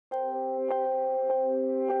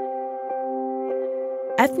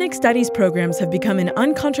Ethnic studies programs have become an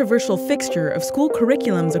uncontroversial fixture of school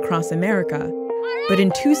curriculums across America. But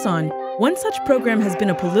in Tucson, one such program has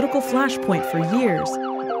been a political flashpoint for years,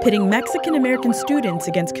 pitting Mexican-American students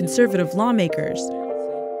against conservative lawmakers.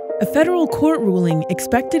 A federal court ruling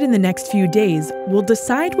expected in the next few days will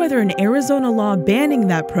decide whether an Arizona law banning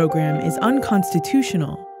that program is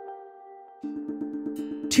unconstitutional.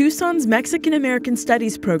 Tucson's Mexican-American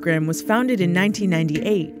Studies program was founded in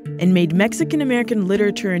 1998 and made Mexican-American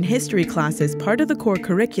literature and history classes part of the core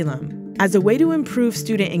curriculum as a way to improve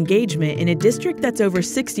student engagement in a district that's over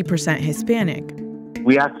 60% Hispanic.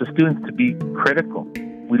 We asked the students to be critical.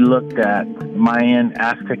 We looked at Mayan,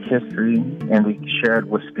 Aztec history, and we shared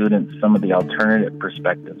with students some of the alternative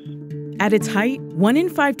perspectives. At its height, 1 in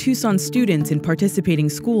 5 Tucson students in participating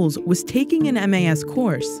schools was taking an MAS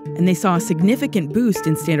course, and they saw a significant boost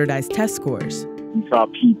in standardized test scores. We saw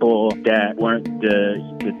people that weren't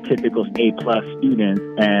the typical A-plus students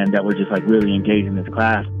and that were just really engaged in this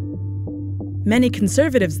class. Many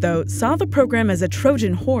conservatives, though, saw the program as a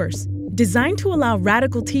Trojan horse, designed to allow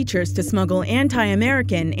radical teachers to smuggle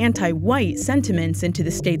anti-American, anti-white sentiments into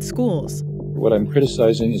the state schools. What I'm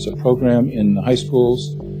criticizing is a program in high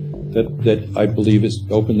schools that I believe is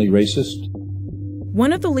openly racist.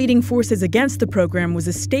 One of the leading forces against the program was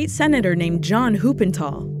a state senator named John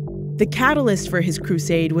Huppenthal. The catalyst for his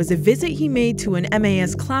crusade was a visit he made to an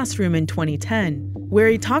MAS classroom in 2010, where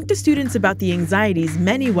he talked to students about the anxieties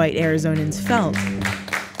many white Arizonans felt.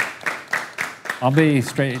 I'll be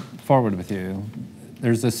straightforward with you.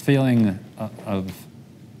 There's this feeling of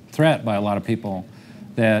threat by a lot of people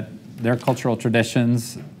that their cultural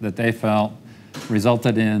traditions that they felt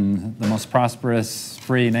resulted in the most prosperous,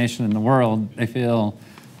 free nation in the world. They feel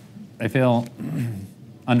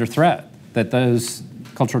under threat, that those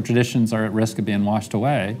cultural traditions are at risk of being washed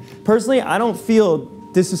away. Personally, I don't feel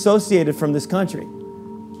disassociated from this country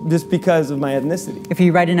just because of my ethnicity. If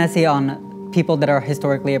you write an essay on people that are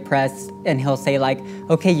historically oppressed, and he'll say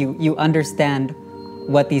okay, you understand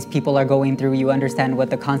what these people are going through, you understand what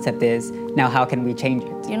the concept is, now how can we change it?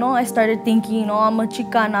 I started thinking, I'm a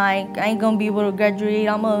Chicana, I ain't gonna be able to graduate,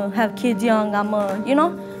 I'm gonna have kids young,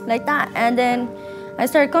 like that. And then I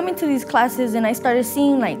started coming to these classes and I started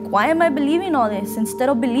seeing why am I believing all this? Instead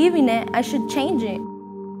of believing it, I should change it.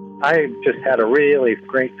 I just had a really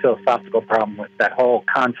great philosophical problem with that whole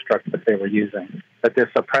construct that they were using. That this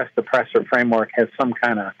oppressed-oppressor framework has some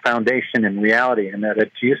kind of foundation in reality and that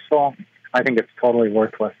it's useful. I think it's totally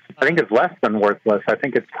worthless. I think it's less than worthless. I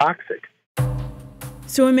think it's toxic.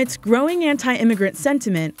 So amidst growing anti-immigrant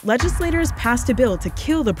sentiment, legislators passed a bill to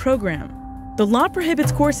kill the program. The law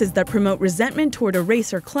prohibits courses that promote resentment toward a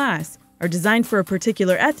race or class, are designed for a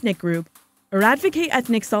particular ethnic group, or advocate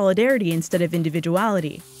ethnic solidarity instead of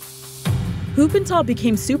individuality. Huppenthal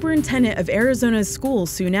became superintendent of Arizona's schools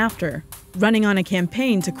soon after, running on a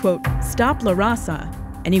campaign to, quote, stop La Raza,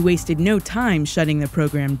 and he wasted no time shutting the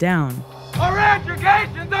program down. Our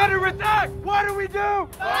education's under attack! What do we do?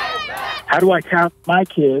 How do I tell my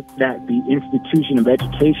kids that the institution of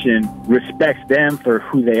education respects them for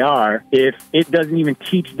who they are if it doesn't even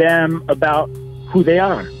teach them about who they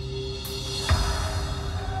are?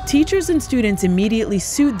 Teachers and students immediately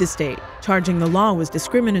sued the state, charging the law was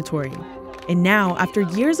discriminatory. And now, after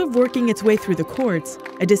years of working its way through the courts,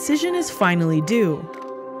 a decision is finally due.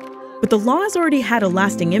 But the law has already had a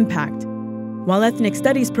lasting impact. While ethnic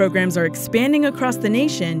studies programs are expanding across the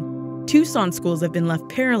nation, Tucson schools have been left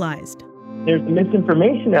paralyzed. There's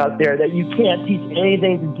misinformation out there that you can't teach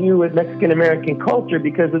anything to do with Mexican-American culture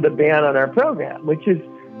because of the ban on our program, which is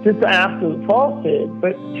just an absolute falsehood.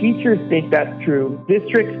 But teachers think that's true.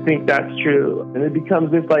 Districts think that's true. And it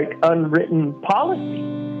becomes this unwritten policy.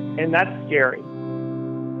 And that's scary.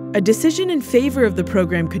 A decision in favor of the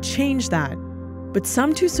program could change that. But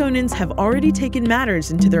some Tucsonans have already taken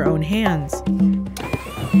matters into their own hands.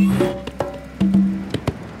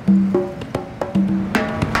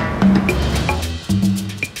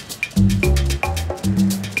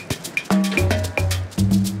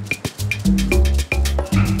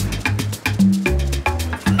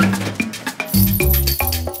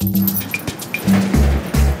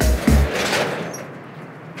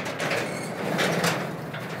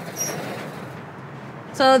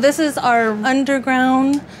 So this is our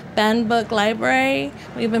underground banned book library.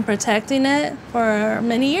 We've been protecting it for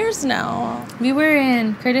many years now. We were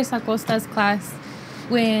in Curtis Acosta's class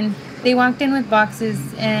when they walked in with boxes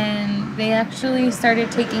and they actually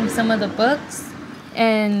started taking some of the books.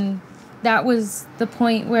 And that was the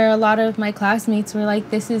point where a lot of my classmates were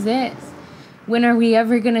like, this is it. When are we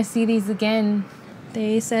ever gonna see these again?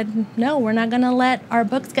 They said, no, we're not going to let our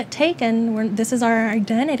books get taken. This is our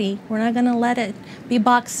identity. We're not going to let it be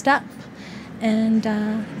boxed up. And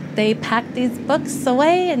they packed these books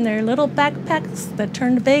away in their little backpacks that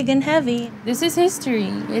turned big and heavy. This is history.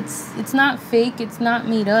 It's not fake. It's not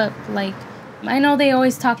made up. Like, I know they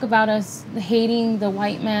always talk about us hating the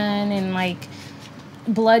white man and like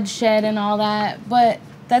bloodshed and all that, but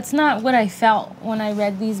that's not what I felt when I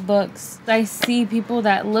read these books. I see people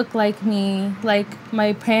that look like me, like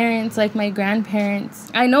my parents, like my grandparents.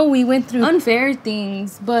 I know we went through unfair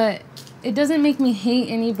things, but it doesn't make me hate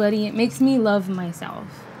anybody. It makes me love myself.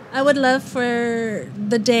 I would love for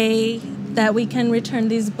the day that we can return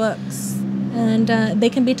these books and they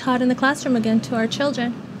can be taught in the classroom again to our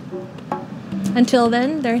children. Until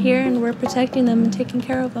then, they're here and we're protecting them and taking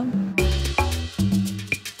care of them.